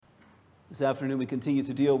This afternoon we continue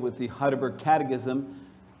to deal with the Heidelberg Catechism.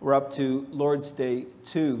 We're up to Lord's Day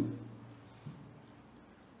 2.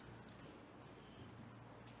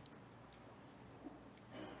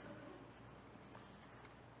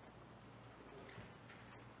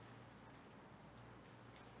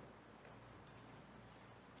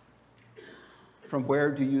 From where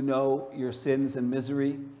do you know your sins and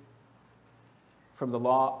misery? From the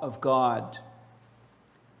law of God.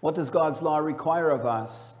 What does God's law require of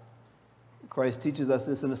us? Christ teaches us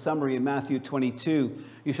this in a summary in Matthew 22.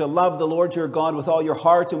 You shall love the Lord your God with all your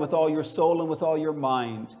heart and with all your soul and with all your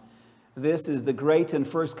mind. This is the great and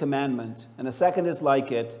first commandment. And a second is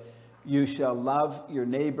like it. You shall love your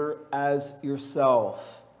neighbor as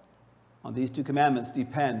yourself. On these two commandments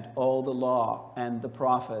depend all the law and the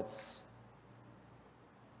prophets.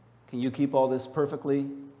 Can you keep all this perfectly?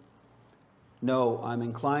 No, I'm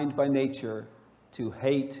inclined by nature to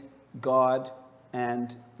hate God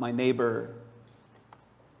and my neighbor.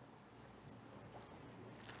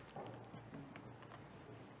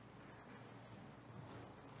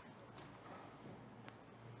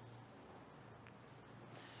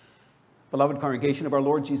 Beloved congregation of our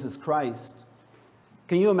Lord Jesus Christ,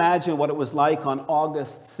 can you imagine what it was like on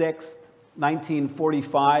August 6th,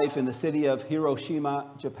 1945 in the city of Hiroshima,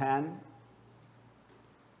 Japan?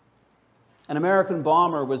 An American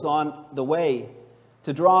bomber was on the way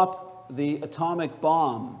to drop the atomic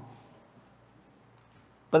bomb.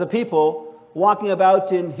 But the people walking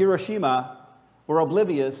about in Hiroshima were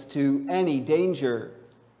oblivious to any danger.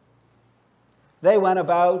 They went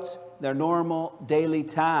about their normal daily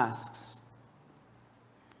tasks.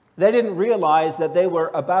 They didn't realize that they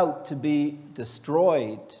were about to be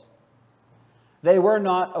destroyed. They were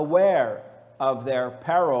not aware of their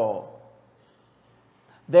peril.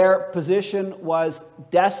 Their position was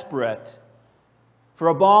desperate, for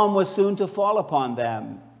a bomb was soon to fall upon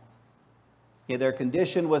them. Yet their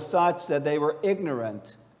condition was such that they were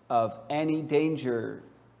ignorant of any danger.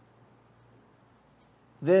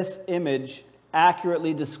 This image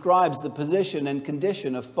accurately describes the position and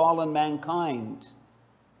condition of fallen mankind.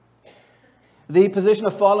 The position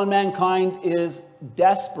of fallen mankind is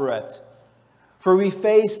desperate, for we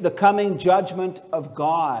face the coming judgment of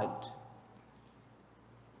God.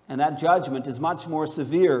 And that judgment is much more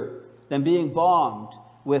severe than being bombed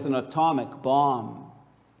with an atomic bomb.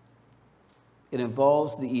 It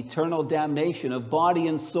involves the eternal damnation of body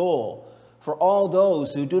and soul for all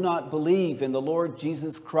those who do not believe in the Lord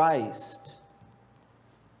Jesus Christ.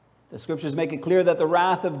 The scriptures make it clear that the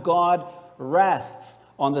wrath of God rests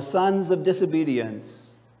on the sons of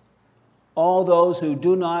disobedience. All those who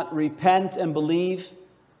do not repent and believe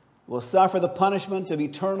will suffer the punishment of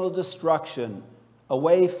eternal destruction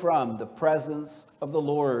away from the presence of the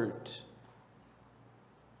Lord.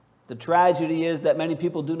 The tragedy is that many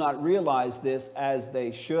people do not realize this as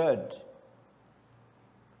they should.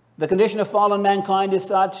 The condition of fallen mankind is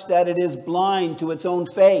such that it is blind to its own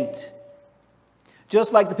fate.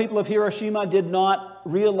 Just like the people of Hiroshima did not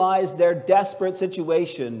realize their desperate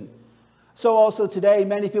situation, so also today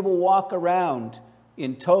many people walk around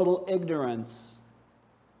in total ignorance.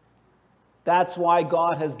 That's why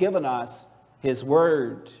God has given us His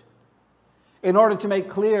Word, in order to make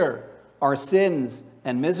clear our sins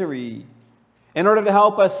and misery, in order to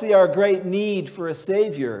help us see our great need for a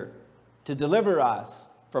Savior to deliver us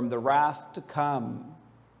from the wrath to come.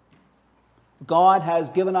 God has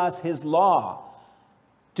given us His law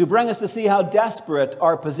to bring us to see how desperate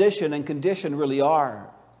our position and condition really are.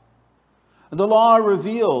 The law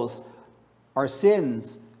reveals our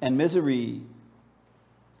sins and misery,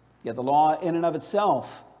 yet the law in and of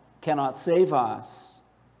itself cannot save us.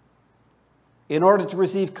 In order to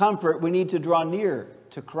receive comfort, we need to draw near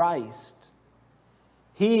to Christ.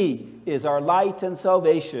 He is our light and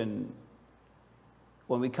salvation.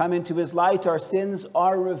 When we come into His light, our sins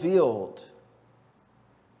are revealed.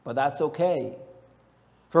 But that's okay.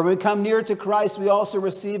 For when we come near to Christ, we also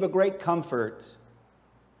receive a great comfort.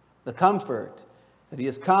 The comfort that He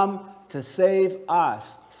has come to save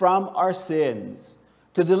us from our sins,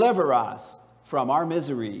 to deliver us from our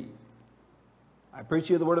misery. I preach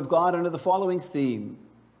you the Word of God under the following theme.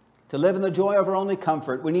 To live in the joy of our only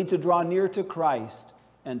comfort, we need to draw near to Christ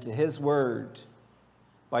and to His Word.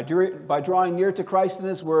 By drawing near to Christ and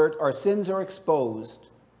His Word, our sins are exposed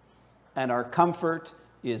and our comfort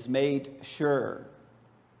is made sure.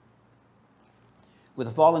 With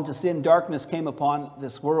the fall into sin, darkness came upon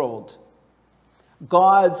this world.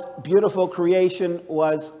 God's beautiful creation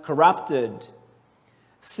was corrupted.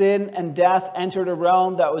 Sin and death entered a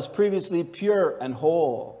realm that was previously pure and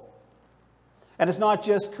whole. And it's not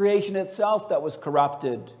just creation itself that was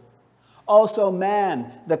corrupted. also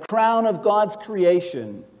man, the crown of God's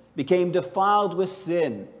creation, became defiled with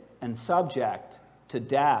sin and subject to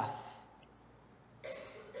death.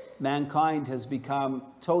 Mankind has become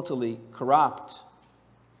totally corrupt.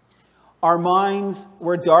 Our minds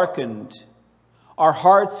were darkened. Our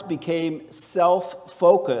hearts became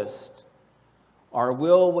self-focused. Our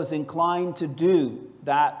will was inclined to do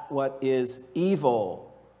that what is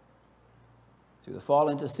evil. Through the fall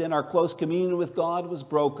into sin, our close communion with God was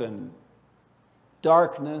broken.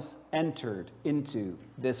 Darkness entered into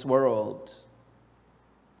this world.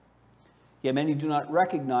 Yet many do not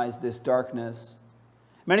recognize this darkness.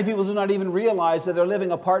 Many people do not even realize that they're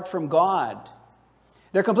living apart from God.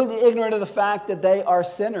 They're completely ignorant of the fact that they are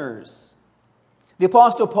sinners. The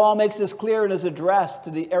Apostle Paul makes this clear in his address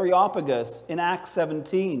to the Areopagus in Acts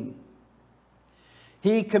 17.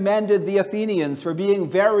 He commended the Athenians for being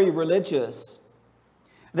very religious.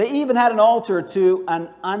 They even had an altar to an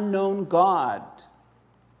unknown God.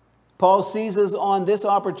 Paul seizes on this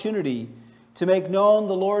opportunity to make known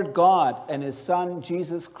the Lord God and his Son,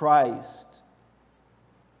 Jesus Christ.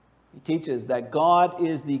 He teaches that God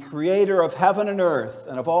is the creator of heaven and earth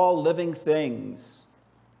and of all living things.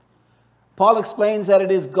 Paul explains that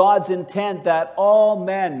it is God's intent that all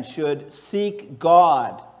men should seek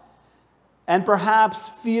God and perhaps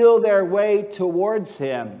feel their way towards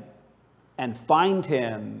him and find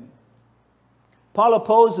him. Paul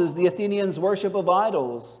opposes the Athenians' worship of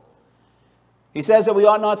idols. He says that we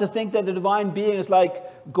ought not to think that the divine being is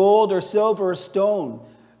like gold or silver or stone,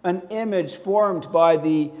 an image formed by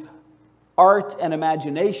the art and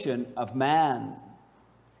imagination of man.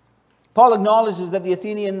 Paul acknowledges that the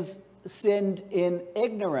Athenians sinned in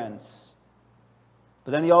ignorance.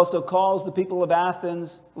 But then he also calls the people of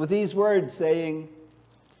Athens with these words, saying,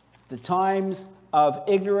 "The times of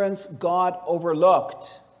ignorance God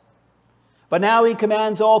overlooked. But now he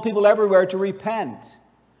commands all people everywhere to repent,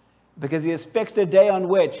 because he has fixed a day on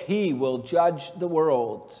which he will judge the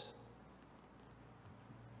world."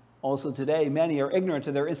 Also today, many are ignorant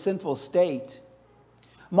of their sinful state.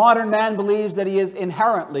 Modern man believes that he is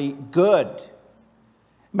inherently good.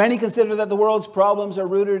 Many consider that the world's problems are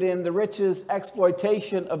rooted in the rich's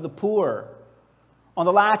exploitation of the poor, on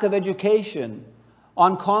the lack of education,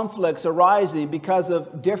 on conflicts arising because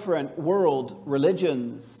of different world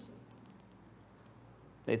religions.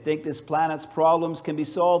 They think this planet's problems can be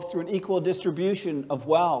solved through an equal distribution of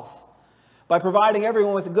wealth, by providing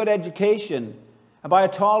everyone with a good education, and by a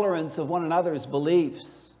tolerance of one another's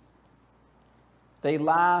beliefs. They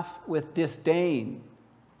laugh with disdain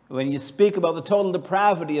when you speak about the total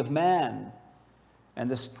depravity of man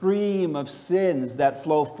and the stream of sins that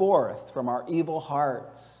flow forth from our evil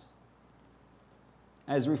hearts.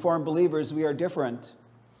 As Reformed believers, we are different.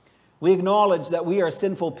 We acknowledge that we are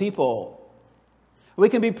sinful people. We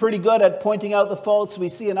can be pretty good at pointing out the faults we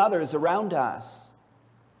see in others around us.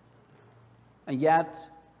 And yet,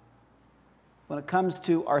 when it comes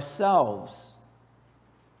to ourselves,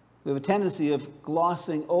 we have a tendency of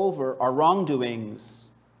glossing over our wrongdoings.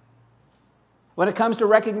 When it comes to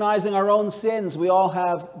recognizing our own sins, we all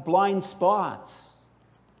have blind spots.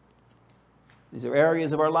 These are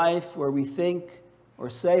areas of our life where we think or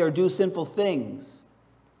say or do sinful things,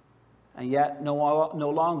 and yet no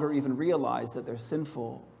longer even realize that they're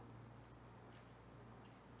sinful.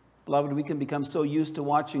 Beloved, we can become so used to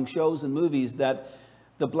watching shows and movies that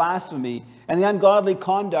the blasphemy and the ungodly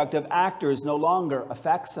conduct of actors no longer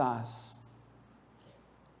affects us.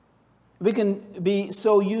 We can be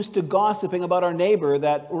so used to gossiping about our neighbor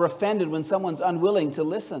that we're offended when someone's unwilling to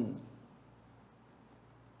listen.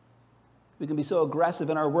 We can be so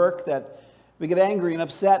aggressive in our work that we get angry and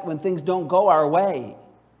upset when things don't go our way.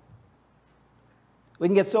 We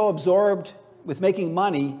can get so absorbed with making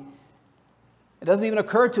money, it doesn't even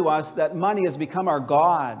occur to us that money has become our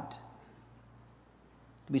God.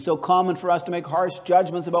 It can be so common for us to make harsh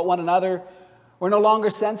judgments about one another. We're no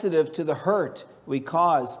longer sensitive to the hurt we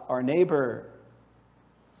cause our neighbor.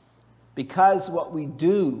 Because what we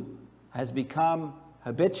do has become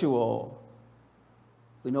habitual,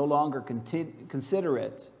 we no longer consider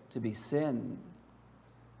it to be sin.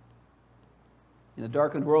 In the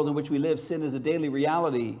darkened world in which we live, sin is a daily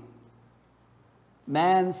reality.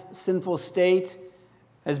 Man's sinful state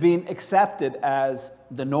has been accepted as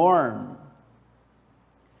the norm.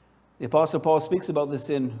 The Apostle Paul speaks about this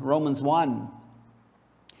in Romans 1.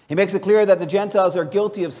 He makes it clear that the Gentiles are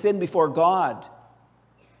guilty of sin before God,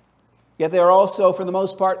 yet they are also, for the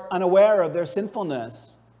most part, unaware of their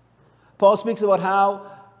sinfulness. Paul speaks about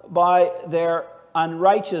how, by their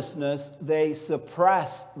unrighteousness, they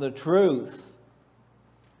suppress the truth.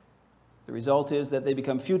 The result is that they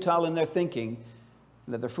become futile in their thinking,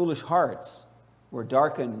 and that their foolish hearts were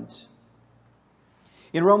darkened.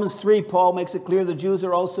 In Romans 3, Paul makes it clear the Jews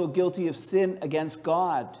are also guilty of sin against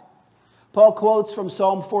God. Paul quotes from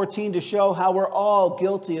Psalm 14 to show how we're all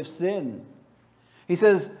guilty of sin. He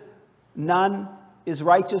says, "None is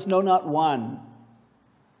righteous, no, not one.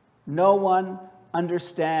 No one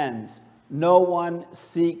understands. No one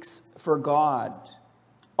seeks for God.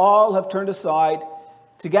 All have turned aside.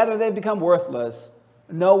 Together they've become worthless.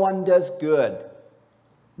 No one does good,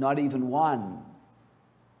 not even one."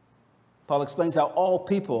 Paul explains how all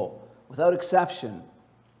people, without exception,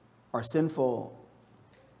 are sinful.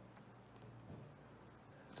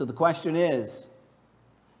 So the question is,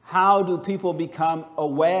 how do people become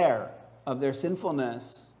aware of their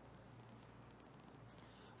sinfulness?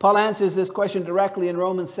 Paul answers this question directly in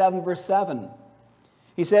Romans 7, verse 7.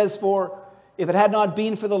 He says, "For if it had not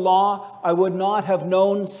been for the law, I would not have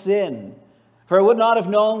known sin. For I would not have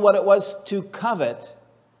known what it was to covet,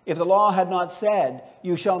 if the law had not said,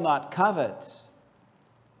 'You shall not covet.'"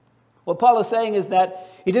 What Paul is saying is that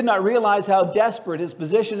he did not realize how desperate his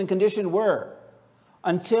position and condition were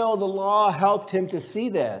until the law helped him to see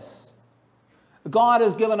this. God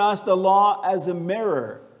has given us the law as a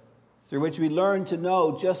mirror through which we learn to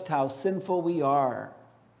know just how sinful we are.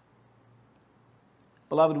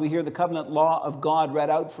 Beloved, we hear the covenant law of God read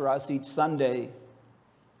out for us each Sunday.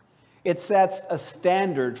 It sets a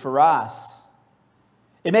standard for us.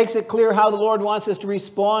 It makes it clear how the Lord wants us to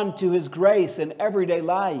respond to His grace in everyday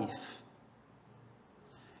life.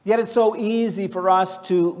 Yet it's so easy for us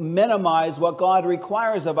to minimize what God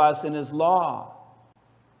requires of us in His law.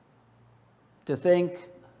 To think,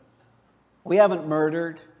 we haven't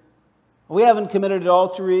murdered, we haven't committed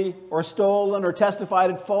adultery or stolen or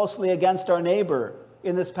testified falsely against our neighbor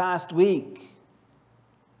in this past week.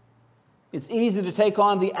 It's easy to take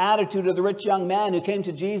on the attitude of the rich young man who came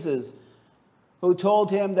to Jesus, who told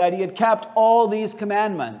him that he had kept all these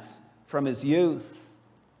commandments from his youth.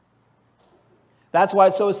 That's why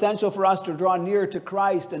it's so essential for us to draw near to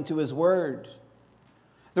Christ and to His Word.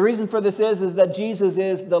 The reason for this is that Jesus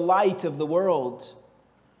is the light of the world.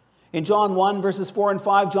 In John 1, verses 4 and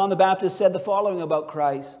 5, John the Baptist said the following about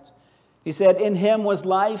Christ. He said, "In Him was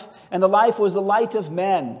life, and the life was the light of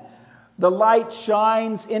men. The light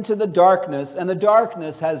shines into the darkness, and the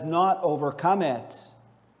darkness has not overcome it."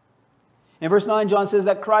 In verse 9, John says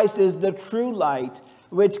that Christ is the true light,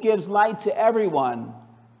 which gives light to everyone.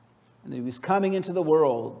 And He was coming into the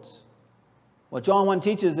world. What John 1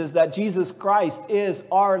 teaches is that Jesus Christ is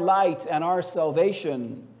our light and our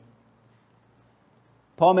salvation.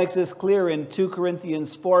 Paul makes this clear in 2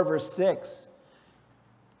 Corinthians 4, verse 6.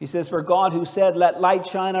 He says, "For God, who said, 'Let light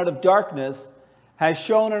shine out of darkness,' has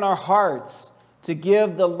shone in our hearts to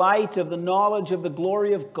give the light of the knowledge of the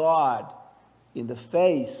glory of God in the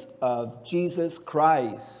face of Jesus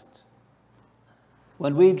Christ."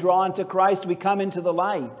 When we draw into Christ, we come into the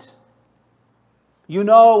light. You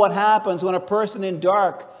know what happens when a person in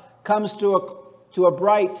dark comes to a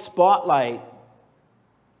bright spotlight.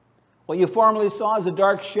 What you formerly saw as a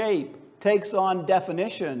dark shape takes on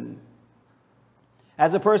definition.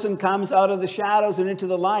 As a person comes out of the shadows and into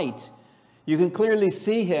the light, you can clearly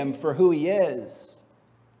see him for who he is.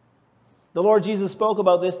 The Lord Jesus spoke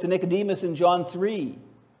about this to Nicodemus in John 3.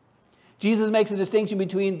 Jesus makes a distinction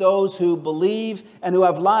between those who believe and who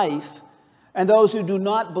have life and those who do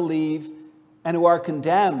not believe and who are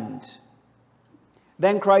condemned.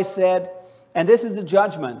 Then Christ said, "And this is the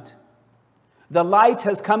judgment. The light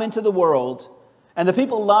has come into the world, and the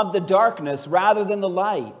people loved the darkness rather than the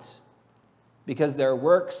light, because their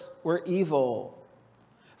works were evil.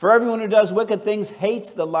 For everyone who does wicked things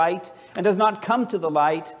hates the light and does not come to the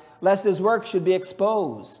light, lest his work should be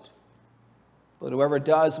exposed. But whoever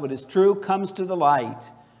does what is true comes to the light,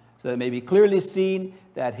 so that it may be clearly seen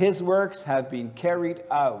that his works have been carried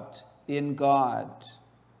out in God."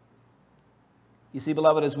 You see,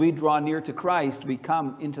 beloved, as we draw near to Christ, we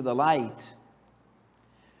come into the light.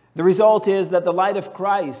 The result is that the light of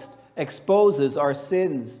Christ exposes our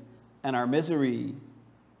sins and our misery.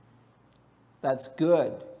 That's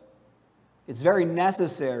good. It's very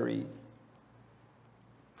necessary,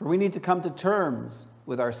 for we need to come to terms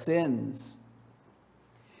with our sins.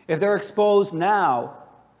 If they're exposed now,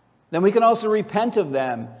 then we can also repent of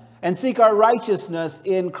them and seek our righteousness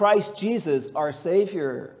in Christ Jesus, our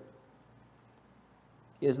Savior.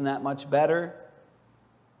 Isn't that much better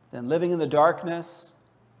than living in the darkness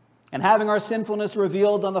and having our sinfulness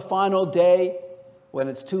revealed on the final day when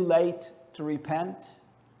it's too late to repent?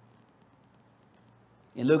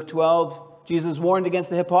 In Luke 12, Jesus warned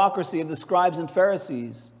against the hypocrisy of the scribes and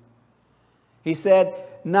Pharisees. He said,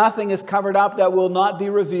 nothing is covered up that will not be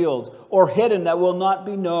revealed, or hidden that will not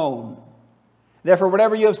be known. Therefore,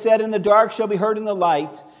 whatever you have said in the dark shall be heard in the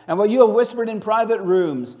light, and what you have whispered in private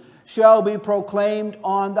rooms shall be proclaimed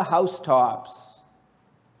on the housetops.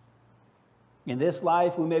 In this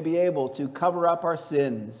life, we may be able to cover up our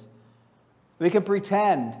sins. We can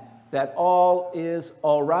pretend that all is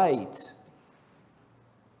all right,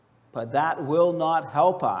 but that will not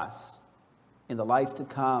help us in the life to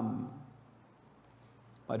come.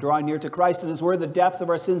 By drawing near to Christ and His Word, the depth of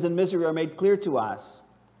our sins and misery are made clear to us.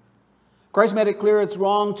 Christ made it clear it's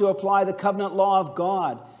wrong to apply the covenant law of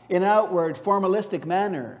God in an outward, formalistic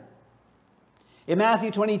manner. In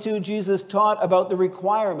Matthew 22, Jesus taught about the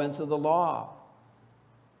requirements of the law.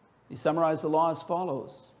 He summarized the law as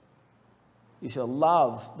follows. You shall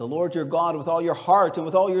love the Lord your God with all your heart and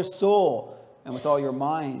with all your soul and with all your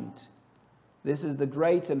mind. This is the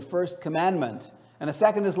great and first commandment. And a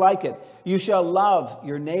second is like it. You shall love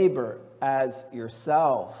your neighbor as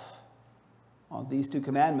yourself. On these two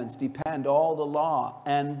commandments depend all the law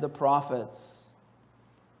and the prophets.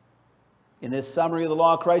 In this summary of the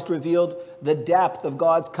law, Christ revealed the depth of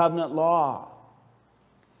God's covenant law.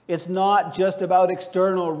 It's not just about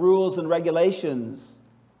external rules and regulations.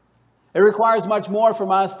 It requires much more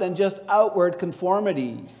from us than just outward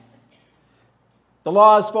conformity. The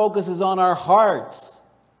law's focus is on our hearts,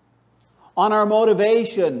 on our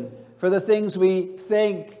motivation for the things we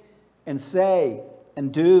think and say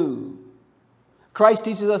and do. Christ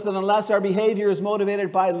teaches us that unless our behavior is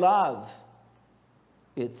motivated by love,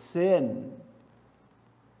 it's sin.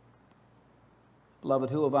 Beloved,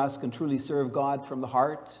 who of us can truly serve God from the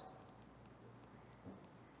heart?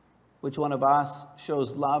 Which one of us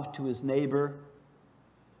shows love to his neighbor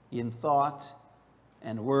in thought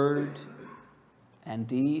and word and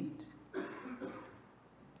deed?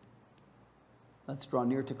 Let's draw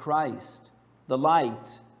near to Christ, the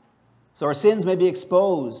light, so our sins may be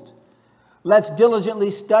exposed. Let's diligently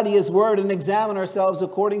study his word and examine ourselves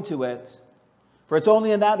according to it. For it's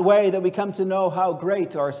only in that way that we come to know how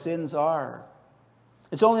great our sins are.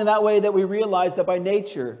 It's only in that way that we realize that by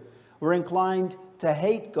nature we're inclined to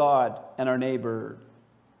hate God and our neighbor.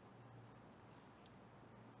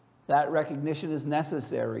 That recognition is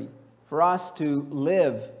necessary for us to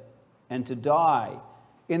live and to die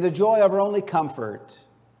in the joy of our only comfort.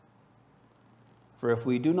 For if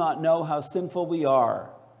we do not know how sinful we are,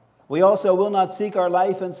 we also will not seek our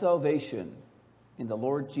life and salvation in the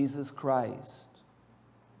Lord Jesus Christ.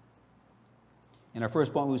 In our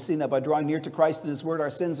first point, we've seen that by drawing near to Christ and his word, our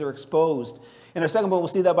sins are exposed. In our second point, we'll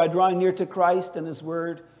see that by drawing near to Christ and his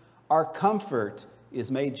word, our comfort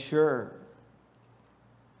is made sure.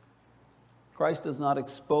 Christ does not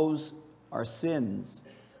expose our sins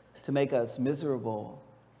to make us miserable.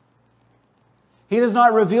 He does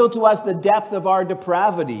not reveal to us the depth of our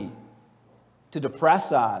depravity to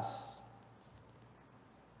depress us.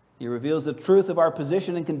 He reveals the truth of our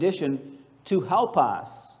position and condition to help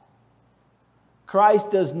us.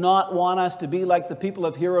 Christ does not want us to be like the people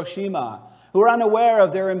of Hiroshima, who are unaware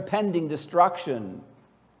of their impending destruction.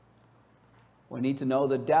 We need to know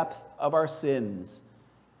the depth of our sins,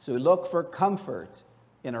 so we look for comfort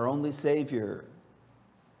in our only Savior.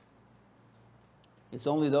 It's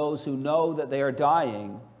only those who know that they are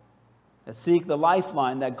dying that seek the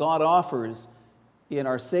lifeline that God offers in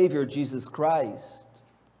our Savior, Jesus Christ.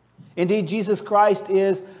 Indeed, Jesus Christ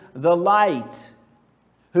is the light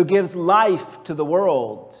who gives life to the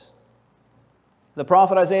world. The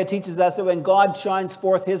prophet Isaiah teaches us that when God shines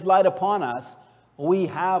forth his light upon us, we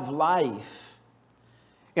have life.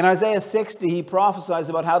 In Isaiah 60, he prophesies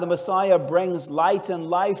about how the Messiah brings light and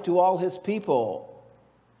life to all his people.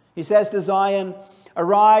 He says to Zion,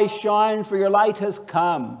 "Arise, shine, for your light has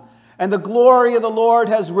come, and the glory of the Lord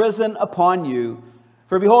has risen upon you.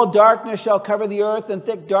 For behold, darkness shall cover the earth, and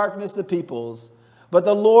thick darkness the peoples. But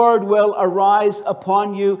the Lord will arise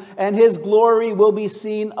upon you, and his glory will be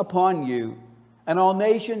seen upon you. And all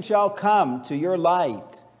nations shall come to your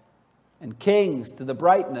light, and kings to the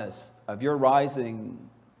brightness of your rising."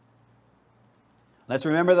 Let's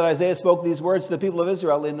remember that Isaiah spoke these words to the people of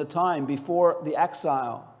Israel in the time before the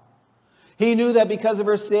exile. He knew that because of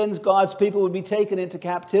her sins, God's people would be taken into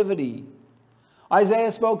captivity.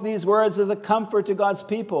 Isaiah spoke these words as a comfort to God's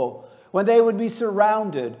people when they would be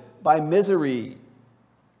surrounded by misery.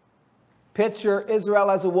 Picture Israel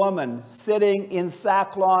as a woman sitting in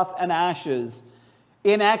sackcloth and ashes,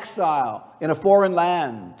 in exile in a foreign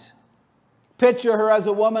land. Picture her as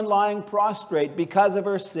a woman lying prostrate because of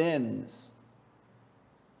her sins.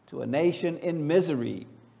 To a nation in misery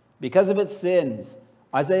because of its sins,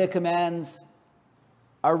 Isaiah commands,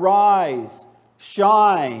 "Arise,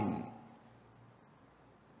 shine."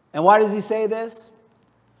 And why does he say this?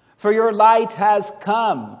 For your light has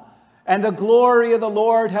come, and the glory of the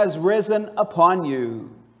Lord has risen upon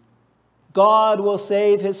you. God will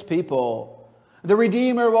save his people. The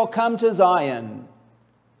Redeemer will come to Zion.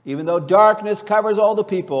 Even though darkness covers all the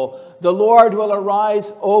people, the Lord will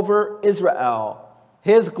arise over Israel.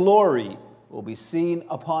 His glory will be seen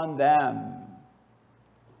upon them.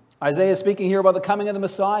 Isaiah is speaking here about the coming of the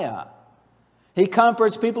Messiah. He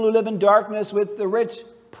comforts people who live in darkness with the rich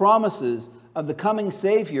promises of the coming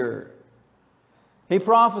Savior. He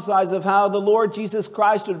prophesies of how the Lord Jesus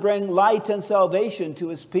Christ would bring light and salvation to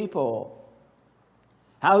his people,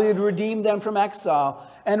 how he would redeem them from exile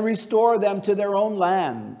and restore them to their own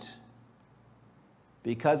land.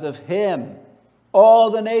 Because of him,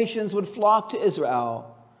 all the nations would flock to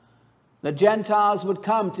Israel. The Gentiles would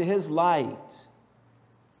come to his light.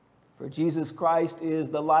 For Jesus Christ is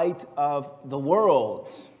the light of the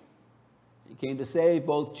world. He came to save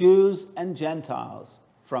both Jews and Gentiles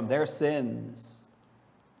from their sins.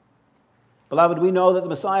 Beloved, we know that the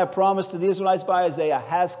Messiah promised to the Israelites by Isaiah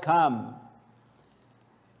has come.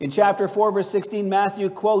 In chapter 4, verse 16, Matthew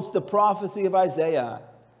quotes the prophecy of Isaiah.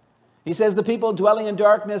 He says, the people dwelling in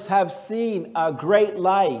darkness have seen a great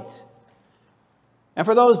light. And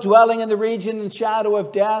for those dwelling in the region and shadow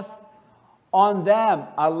of death, on them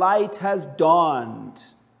a light has dawned.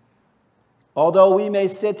 Although we may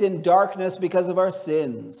sit in darkness because of our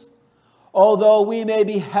sins, although we may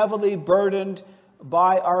be heavily burdened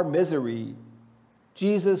by our misery,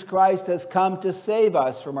 Jesus Christ has come to save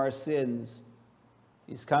us from our sins.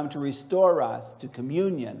 He's come to restore us to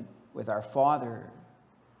communion with our Father.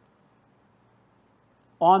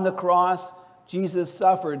 On the cross, Jesus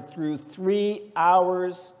suffered through 3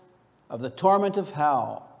 hours of the torment of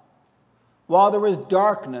hell while there was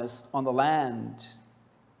darkness on the land.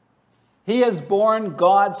 He has borne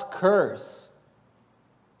God's curse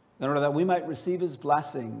in order that we might receive his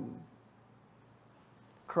blessing.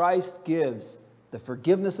 Christ gives the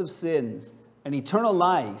forgiveness of sins and eternal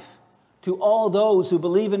life to all those who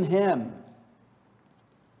believe in him.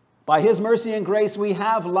 By his mercy and grace, we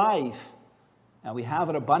have life, and we have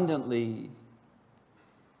it abundantly.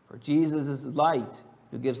 For Jesus is light,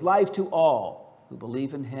 who gives life to all who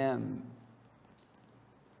believe in him.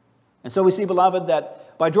 And so we see, beloved,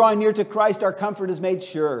 that by drawing near to Christ, our comfort is made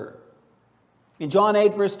sure. In John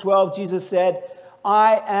 8, verse 12, Jesus said,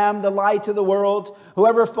 I am the light of the world.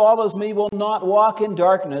 Whoever follows me will not walk in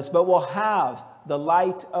darkness, but will have the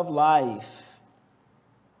light of life.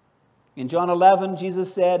 In John 11,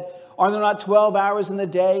 Jesus said, are there not 12 hours in the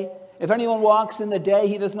day? If anyone walks in the day,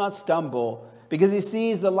 he does not stumble, because he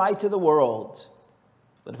sees the light of the world.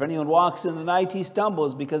 But if anyone walks in the night, he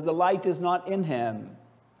stumbles, because the light is not in him.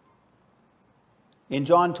 In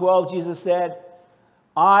John 12, Jesus said,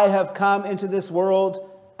 I have come into this world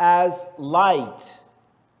as light,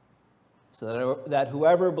 so that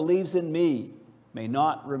whoever believes in me may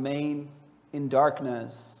not remain in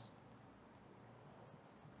darkness.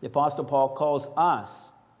 The Apostle Paul calls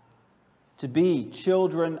us to be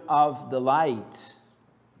children of the light.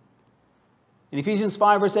 In Ephesians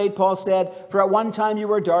 5, verse 8, Paul said, for at one time you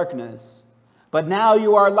were darkness, but now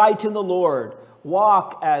you are light in the Lord.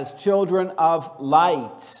 Walk as children of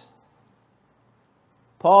light.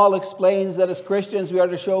 Paul explains that as Christians we are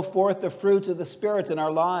to show forth the fruit of the Spirit in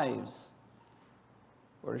our lives.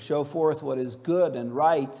 We're to show forth what is good and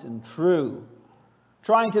right and true,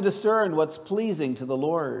 trying to discern what's pleasing to the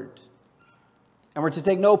Lord. And we're to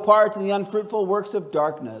take no part in the unfruitful works of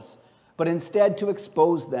darkness, but instead to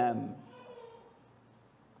expose them.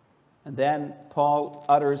 And then Paul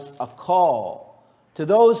utters a call to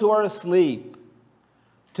those who are asleep,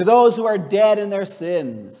 to those who are dead in their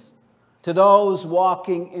sins, to those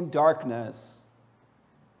walking in darkness.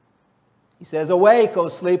 He says, awake, O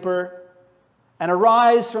sleeper, and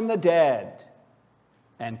arise from the dead,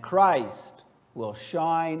 and Christ will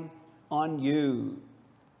shine on you.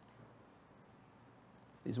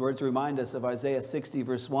 These words remind us of Isaiah 60,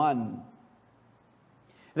 verse 1.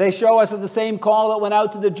 They show us that the same call that went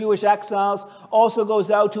out to the Jewish exiles also goes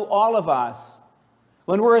out to all of us.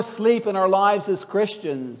 When we're asleep in our lives as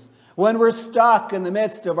Christians, when we're stuck in the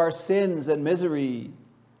midst of our sins and misery,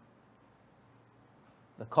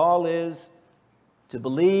 the call is to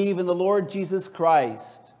believe in the Lord Jesus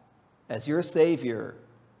Christ as your Savior,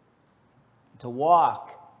 to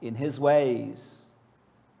walk in his ways.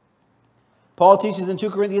 Paul teaches in 2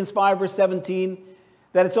 Corinthians 5, verse 17,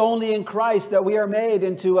 that it's only in Christ that we are made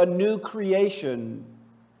into a new creation.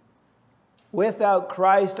 Without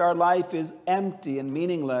Christ, our life is empty and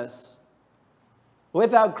meaningless.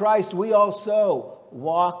 Without Christ, we also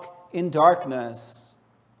walk in darkness.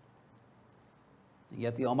 And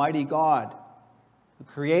yet the Almighty God, who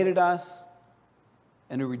created us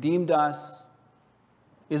and who redeemed us,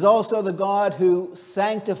 is also the God who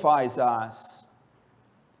sanctifies us.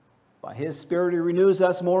 By His Spirit, He renews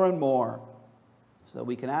us more and more so that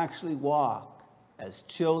we can actually walk as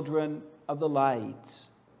children of the light.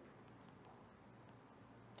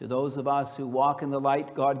 To those of us who walk in the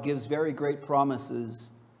light, God gives very great promises.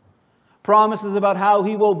 Promises about how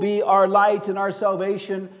He will be our light and our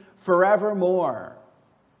salvation forevermore.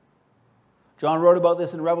 John wrote about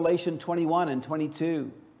this in Revelation 21 and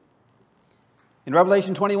 22. In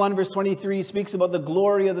Revelation 21, verse 23, he speaks about the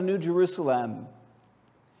glory of the New Jerusalem.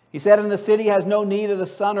 He said, "And the city has no need of the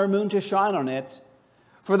sun or moon to shine on it,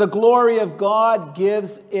 for the glory of God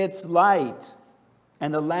gives its light,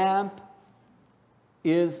 and the lamp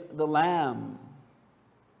is the Lamb."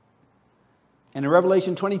 And in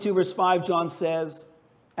Revelation 22, verse 5, John says,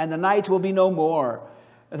 "And the night will be no more.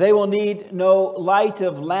 They will need no light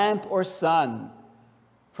of lamp or sun,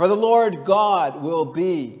 for the Lord God will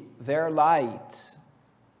be their light."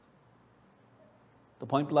 The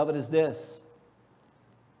point, beloved, is this.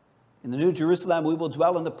 In the New Jerusalem, we will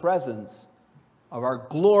dwell in the presence of our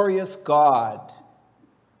glorious God.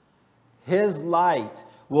 His light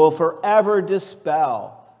will forever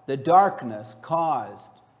dispel the darkness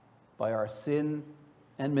caused by our sin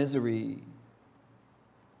and misery.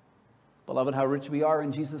 Beloved, how rich we are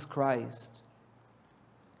in Jesus Christ.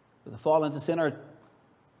 With the fall into sin,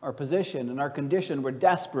 our position and our condition were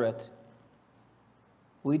desperate.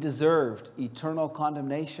 We deserved eternal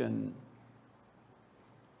condemnation.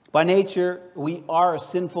 By nature, we are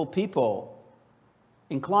sinful people,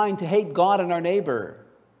 inclined to hate God and our neighbor.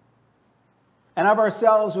 And of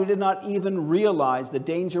ourselves, we did not even realize the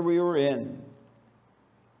danger we were in.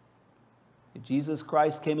 Jesus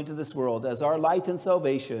Christ came into this world as our light and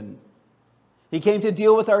salvation. He came to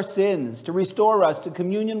deal with our sins, to restore us to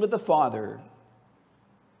communion with the Father.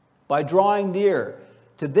 By drawing near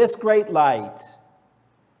to this great light,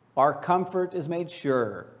 our comfort is made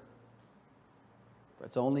sure. For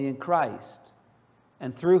it's only in Christ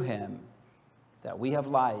and through Him that we have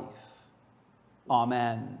life.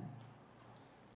 Amen.